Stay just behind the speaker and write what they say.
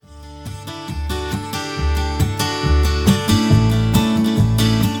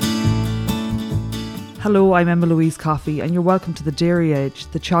Hello, I'm Emma Louise Coffey, and you're welcome to the Dairy Edge,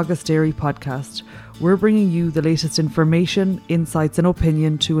 the Teagasc Dairy podcast. We're bringing you the latest information, insights and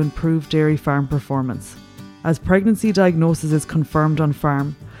opinion to improve dairy farm performance. As pregnancy diagnosis is confirmed on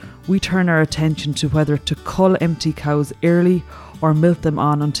farm, we turn our attention to whether to cull empty cows early or milk them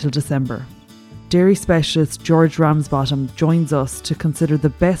on until December. Dairy specialist George Ramsbottom joins us to consider the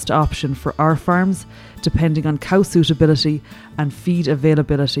best option for our farms, depending on cow suitability and feed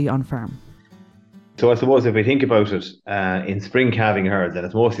availability on farm. So I suppose if we think about it in spring calving herds, and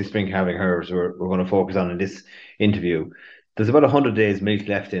it's mostly spring calving herds we're going to focus on in this interview, there's about 100 days milk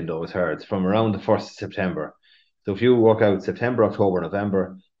left in those herds from around the 1st of September. So if you work out September, October,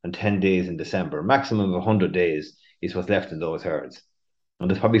 November, and 10 days in December, maximum of 100 days is what's left in those herds. And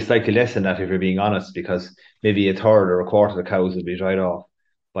there's probably slightly less than that if you're being honest, because maybe a third or a quarter of the cows will be dried off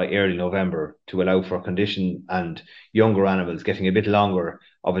by early November to allow for condition and younger animals getting a bit longer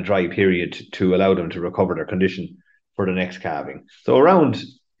of a dry period to allow them to recover their condition for the next calving. So around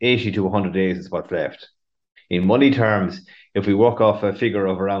 80 to 100 days is what's left. In money terms, if we work off a figure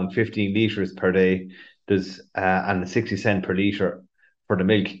of around 15 litres per day, there's and 60 cent per litre for the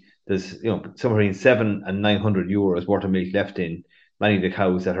milk, there's somewhere between 700 and 900 euros worth of milk left in many of the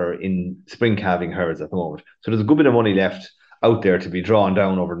cows that are in spring calving herds at the moment. So there's a good bit of money left out there to be drawn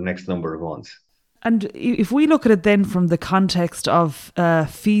down over the next number of months. And if we look at it then from the context of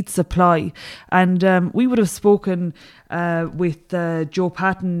feed supply, and we would have spoken with Joe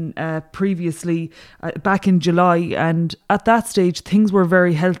Patton previously back in July, and at that stage things were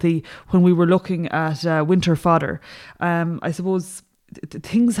very healthy when we were looking at winter fodder. I suppose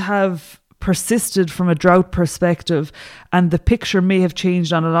things have persisted from a drought perspective, and the picture may have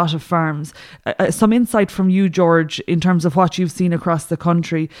changed on a lot of farms. Some insight from you, George, in terms of what you've seen across the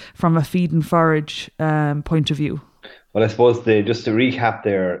country from a feed and forage point of view. Well, I suppose just to recap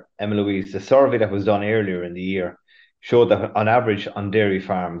there, Emma Louise, the survey that was done earlier in the year showed that on average on dairy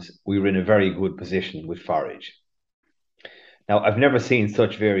farms, we were in a very good position with forage. Now, I've never seen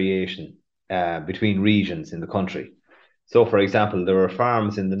such variation between regions in the country. So, for example, there are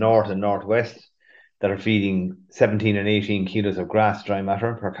farms in the north and northwest that are feeding 17 and 18 kilos of grass dry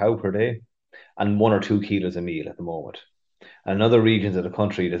matter per cow per day and 1 or 2 kilos of meal at the moment. And in other regions of the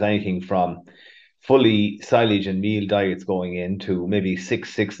country, there's anything from fully silage and meal diets going in to maybe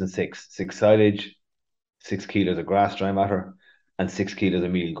 6 silage, 6 kilos of grass dry matter and 6 kilos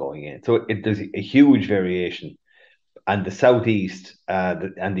of meal going in. So there's a huge variation. And the southeast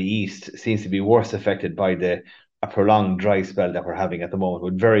and the east seems to be worse affected by a prolonged dry spell that we're having at the moment,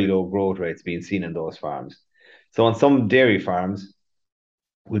 with very low growth rates being seen in those farms. So on some dairy farms,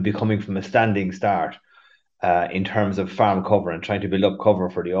 we'll be coming from a standing start in terms of farm cover and trying to build up cover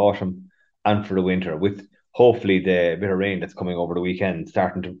for the autumn and for the winter, with hopefully the bit of rain that's coming over the weekend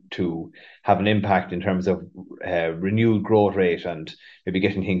starting to have an impact in terms of renewed growth rate and maybe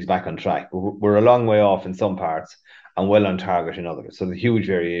getting things back on track. We're a long way off in some parts and well on target in others. So there's huge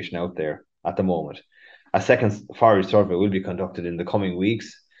variation out there at the moment. A second forage survey will be conducted in the coming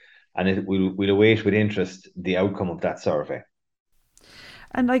weeks, and we'll await with interest the outcome of that survey.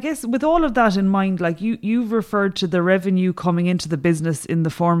 And I guess with all of that in mind, like you've referred to the revenue coming into the business in the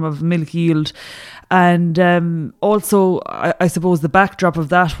form of milk yield, and also I suppose the backdrop of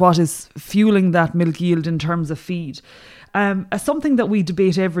that, what is fueling that milk yield in terms of feed. Something that we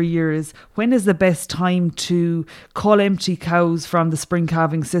debate every year is, when is the best time to cull empty cows from the spring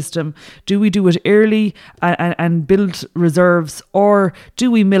calving system? Do we do it early and build reserves, or do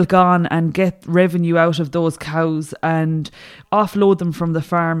we milk on and get revenue out of those cows and offload them from the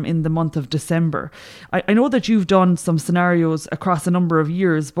farm in the month of December? I know that you've done some scenarios across a number of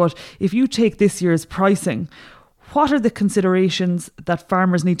years, but if you take this year's pricing, what are the considerations that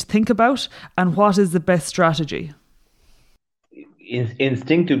farmers need to think about, and what is the best strategy?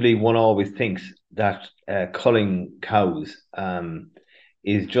 Instinctively, one always thinks that culling cows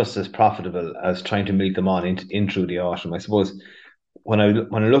is just as profitable as trying to milk them on in through the autumn. I suppose when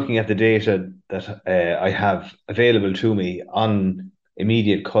I'm looking at the data that I have available to me on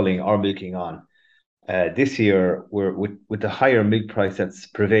immediate culling or milking on, this year we're with the higher milk price that's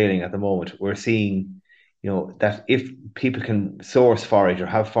prevailing at the moment, we're seeing that if people can source forage or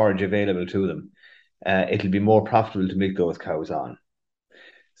have forage available to them, it'll be more profitable to milk those cows on.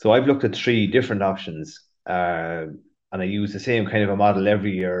 So I've looked at 3 different options, and I use the same kind of a model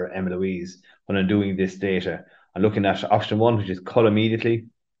every year, Emma Louise, when I'm doing this data. I'm looking at option 1, which is cull immediately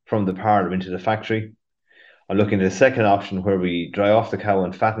from the parlour into the factory. I'm looking at the second option, where we dry off the cow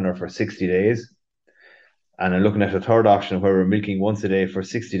and fatten her for 60 days. And I'm looking at a third option, where we're milking once a day for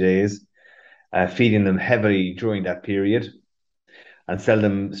 60 days, feeding them heavily during that period. and sell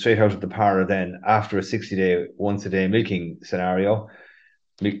them straight out of the parlour then after a 60-day, once a day milking scenario,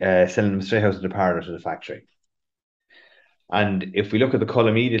 selling them straight out of the parlour to the factory. And if we look at the cull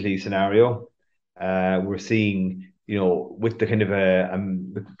immediately scenario, we're seeing, with the kind of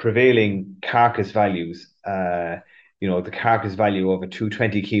the prevailing carcass values, the carcass value of a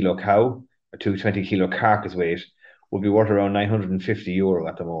 220 kilo cow, a 220 kilo carcass weight, would be worth around €950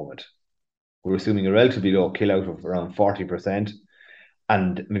 at the moment. We're assuming a relatively low kill out of around 40%,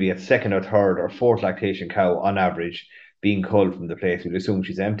 and maybe a second or third or fourth lactation cow on average being culled from the place. We'll assume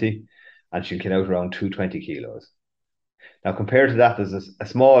she's empty and she'll kill out around 220 kilos. Now, compared to that, there's a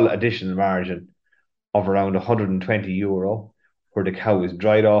small additional margin of around €120 where the cow is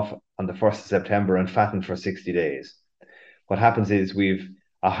dried off on the 1st of September and fattened for 60 days. What happens is we've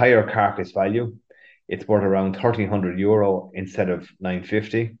a higher carcass value. It's worth around €1,300 instead of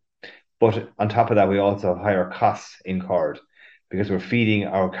 $950. But on top of that, we also have higher costs incurred because we're feeding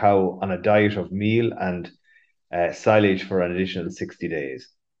our cow on a diet of meal and silage for an additional 60 days.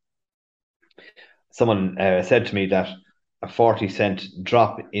 Someone said to me that a 40-cent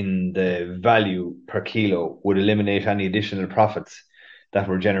drop in the value per kilo would eliminate any additional profits that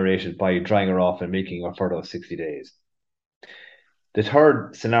were generated by drying her off and milking her for those 60 days. The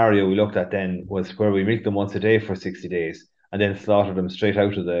third scenario we looked at then was where we milk them once a day for 60 days and then slaughter them straight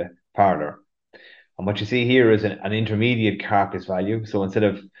out of the parlour. And what you see here is an intermediate carcass value. So instead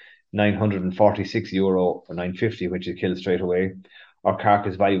of €946 or $950, which is killed straight away, our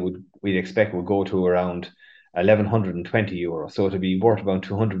carcass value we'd expect would go to around €1,120. So it'd be worth about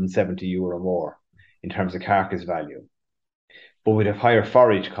 €270 more in terms of carcass value. But we'd have higher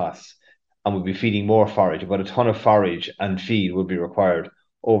forage costs and we'd be feeding more forage. About a ton of forage and feed would be required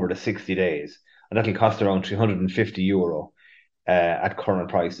over the 60 days. And that'll cost around €350 at current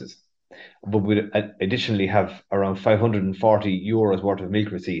prices. But we'd additionally have around €540 worth of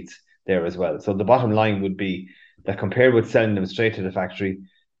milk receipts there as well. So the bottom line would be that compared with selling them straight to the factory,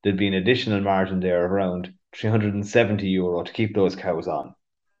 there'd be an additional margin there of around €370 to keep those cows on.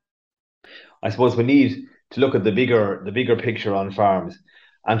 I suppose we need to look at the bigger picture on farms.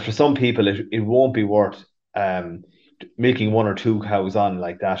 And for some people, it won't be worth milking one or two cows on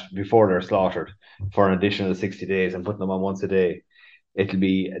like that before they're slaughtered for an additional 60 days and putting them on once a day. It'll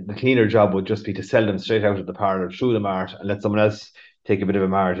be the cleaner job would just be to sell them straight out of the parlour through the mart and let someone else take a bit of a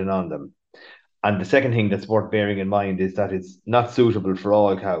margin on them. And the second thing that's worth bearing in mind is that it's not suitable for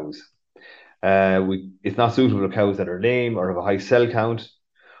all cows. It's not suitable for cows that are lame or have a high cell count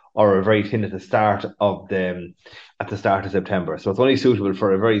or are very thin at the start of September. So it's only suitable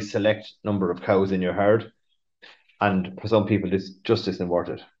for a very select number of cows in your herd. And for some people, this just isn't worth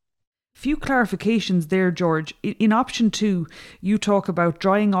it. Few clarifications there, George. In option 2, you talk about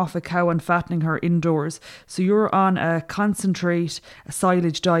drying off a cow and fattening her indoors. So you're on a concentrate, a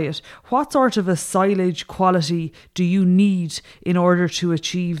silage diet. What sort of a silage quality do you need in order to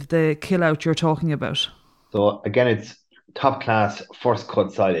achieve the kill out you're talking about? So again, it's top class first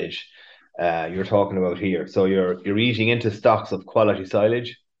cut silage you're talking about here. So you're eating into stocks of quality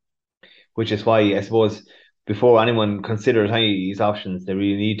silage, which is why I suppose before anyone considers any of these options, they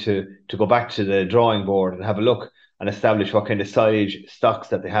really need to go back to the drawing board and have a look and establish what kind of silage stocks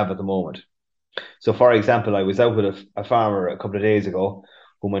that they have at the moment. So, for example, I was out with a farmer a couple of days ago,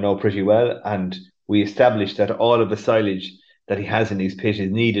 whom I know pretty well, and we established that all of the silage that he has in his pit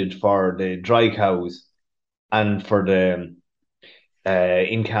is needed for the dry cows and for the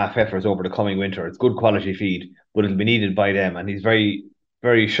in-calf heifers over the coming winter. It's good quality feed, but it'll be needed by them, and he's very,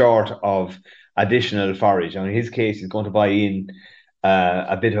 very short of additional forage. And in his case, he's going to buy in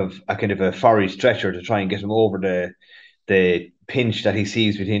a bit of a kind of a forage stretcher to try and get him over the pinch that he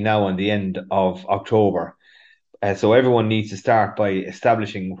sees between now and the end of October. So everyone needs to start by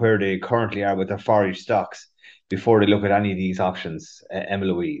establishing where they currently are with their forage stocks before they look at any of these options, Emma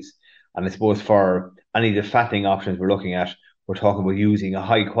Louise. And I suppose for any of the fattening options we're looking at, we're talking about using a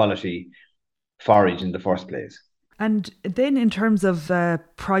high quality forage in the first place. And then in terms of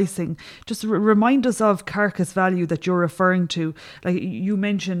pricing, just remind us of carcass value that you're referring to. Like you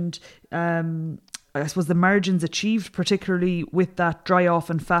mentioned, I suppose the margins achieved, particularly with that dry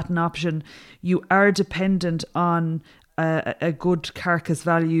off and fatten option, you are dependent on a good carcass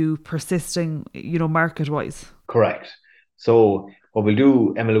value persisting, market wise. Correct. So what we'll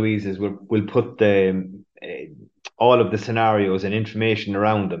do, Emma Louise, is we'll put all of the scenarios and information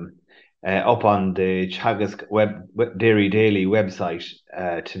around them up on the Teagasc Dairy Daily website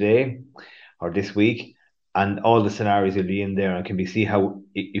today or this week, and all the scenarios will be in there and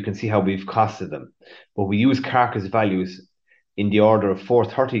you can see how we've costed them. But we use carcass values in the order of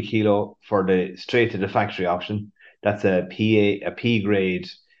 430 kilo for the straight to the factory option, That's a P grade,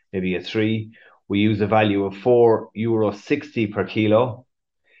 maybe a 3. We use a value of €4.60 per kilo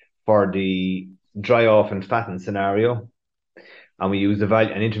for the dry off and fatten scenario, and we use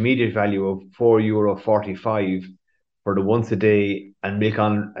an intermediate value of €4.45 for the once a day and milk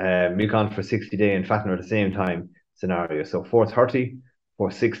on for 60 day and fatten at the same time scenario. So 430,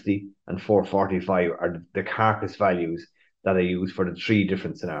 460, and 445 are the carcass values that I use for the three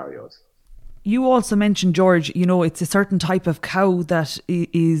different scenarios. You also mentioned, George, it's a certain type of cow that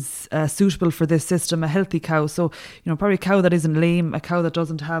is suitable for this system, a healthy cow. So, probably a cow that isn't lame, a cow that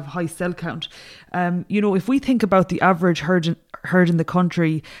doesn't have high cell count. If we think about the average herd in the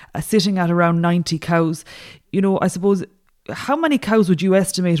country sitting at around 90 cows, I suppose, how many cows would you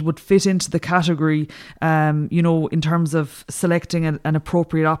estimate would fit into the category, in terms of selecting an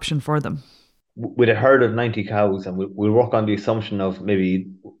appropriate option for them? With a herd of 90 cows, and we'll work on the assumption of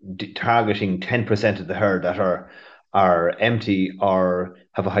maybe targeting 10% of the herd that are empty or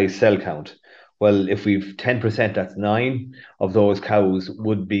have a high cell count. Well, if we've 10%, that's 9 of those cows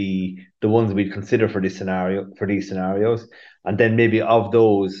would be the ones we'd consider for this scenario, for these scenarios. And then maybe of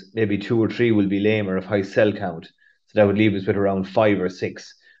those, maybe 2 or 3 will be lame or of high cell count. So that would leave us with around 5 or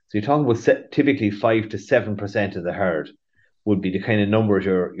 6. So you're talking about typically 5 to 7% of the herd would be the kind of numbers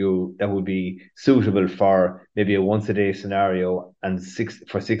you that would be suitable for maybe a once a day scenario and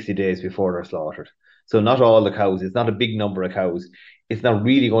 60 days before they're slaughtered. So not all the cows, it's not a big number of cows. It's not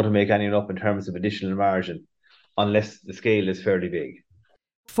really going to make anything up in terms of additional margin unless the scale is fairly big.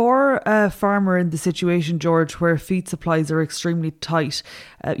 For a farmer in the situation, George, where feed supplies are extremely tight,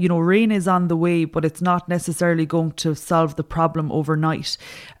 rain is on the way, but it's not necessarily going to solve the problem overnight.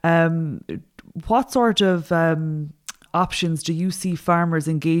 What sort of options do you see farmers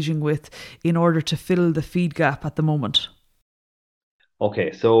engaging with in order to fill the feed gap at the moment?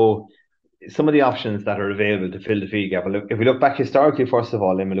 Okay, so some of the options that are available to fill the feed gap. If we look back historically, first of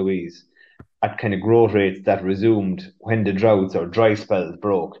all, Emma Louise, at kind of growth rates that resumed when the droughts or dry spells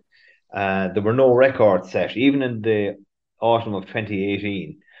broke, there were no records set, even in the autumn of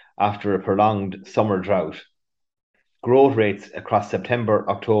 2018, after a prolonged summer drought. Growth rates across September,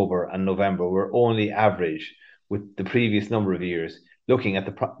 October, and November were only average with the previous number of years, looking at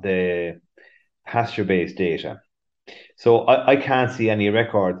the pasture-based data. So I can't see any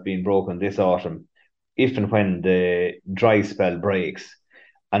records being broken this autumn, if and when the dry spell breaks.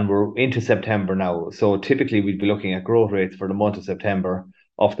 And we're into September now. So typically we'd be looking at growth rates for the month of September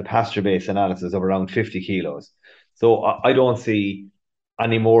of the pasture-based analysis of around 50 kilos. So I don't see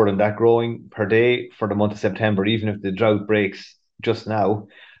any more than that growing per day for the month of September, even if the drought breaks just now.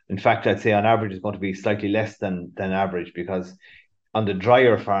 In fact, I'd say on average it's going to be slightly less than average, because on the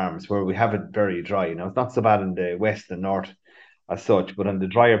drier farms where we have it very dry, now it's not so bad in the west and north as such, but on the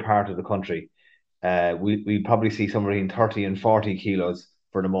drier part of the country, we probably see somewhere between 30 and 40 kilos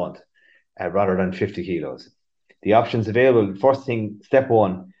for the month, rather than 50 kilos. The options available, first thing, step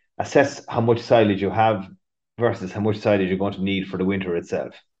one, assess how much silage you have versus how much silage you're going to need for the winter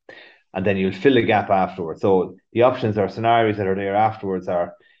itself. And then you'll fill the gap afterwards. So the options or scenarios that are there afterwards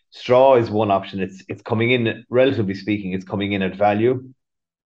are straw is one option. It's coming in, relatively speaking, it's coming in at value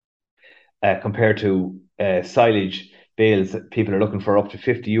compared to silage bales. People are looking for up to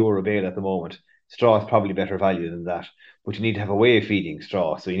 €50 a bale at the moment. Straw is probably better value than that, but you need to have a way of feeding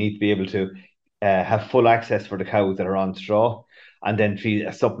straw. So you need to be able to have full access for the cows that are on straw, and then feed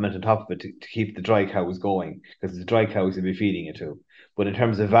a supplement on top of it to keep the dry cows going, because the dry cows you'll be feeding it to. But in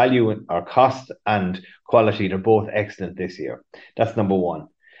terms of value or cost and quality, they're both excellent this year. That's number one.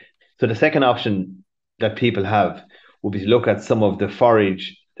 So the second option that people have would be to look at some of the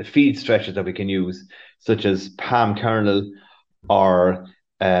forage, the feed stretches that we can use, such as palm kernel or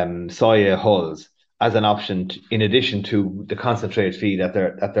soya hulls, as an option in addition to the concentrated feed that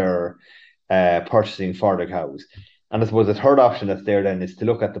they're purchasing for the cows. And I suppose the third option that's there then is to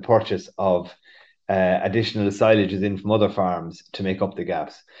look at the purchase of additional silages in from other farms to make up the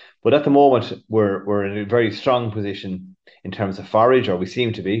gaps. But at the moment, we're in a very strong position in terms of forage, or we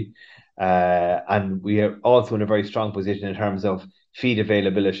seem to be, and we are also in a very strong position in terms of feed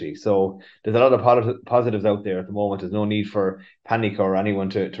availability. So there's a lot of positives out there at the moment. There's no need for panic or anyone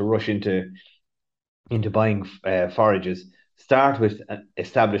to rush into buying forages. Start with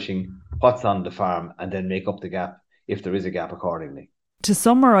establishing what's on the farm and then make up the gap if there is a gap accordingly. To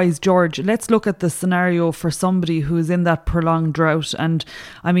summarise, George, let's look at the scenario for somebody who is in that prolonged drought. And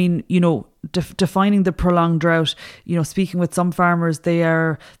I mean, defining the prolonged drought, speaking with some farmers, they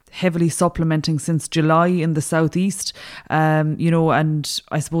are heavily supplementing since July in the southeast, and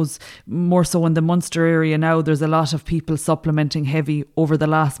I suppose more so in the Munster area now, there's a lot of people supplementing heavy over the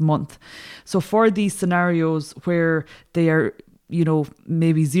last month. So for these scenarios where they are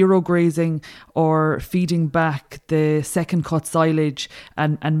maybe zero grazing or feeding back the second cut silage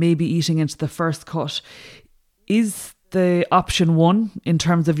and maybe eating into the first cut, is the option one in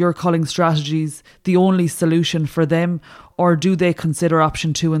terms of your culling strategies the only solution for them, or do they consider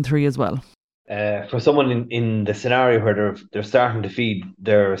option 2 and 3 as well? For someone in the scenario where they're starting to feed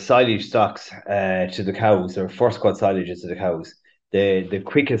their silage stocks to the cows, their first cut silages to the cows, the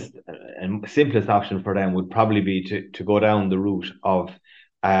quickest and simplest option for them would probably be to go down the route of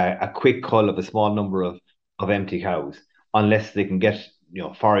a quick cull of a small number of empty cows, unless they can get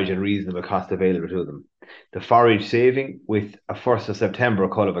forage at reasonable cost available to them. The forage saving with a 1st of September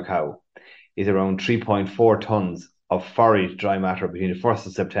cull of a cow is around 3.4 tonnes of forage dry matter between the 1st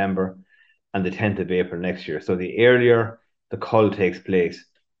of September and the 10th of April next year. So the earlier the cull takes place,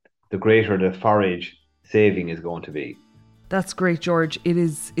 the greater the forage saving is going to be. That's great, George. It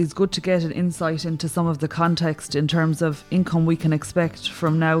is good to get an insight into some of the context in terms of income we can expect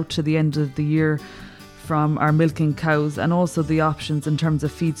from now to the end of the year from our milking cows, and also the options in terms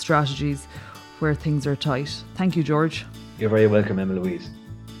of feed strategies where things are tight. Thank you, George. You're very welcome, Emma Louise.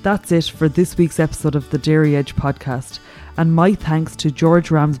 That's it for this week's episode of the Dairy Edge podcast, and my thanks to George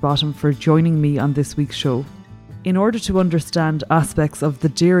Ramsbottom for joining me on this week's show. In order to understand aspects of the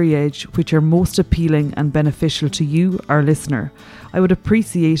Dairy Edge which are most appealing and beneficial to you, our listener, I would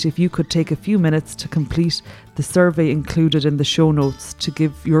appreciate if you could take a few minutes to complete the survey included in the show notes to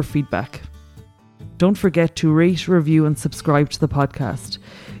give your feedback. Don't forget to rate, review and subscribe to the podcast.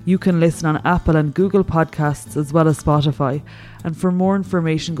 You can listen on Apple and Google Podcasts as well as Spotify, and for more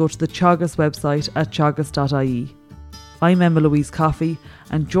information go to the Teagasc website at teagasc.ie. I'm Emma Louise Coffey,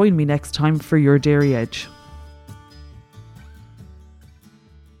 and join me next time for your Dairy Edge.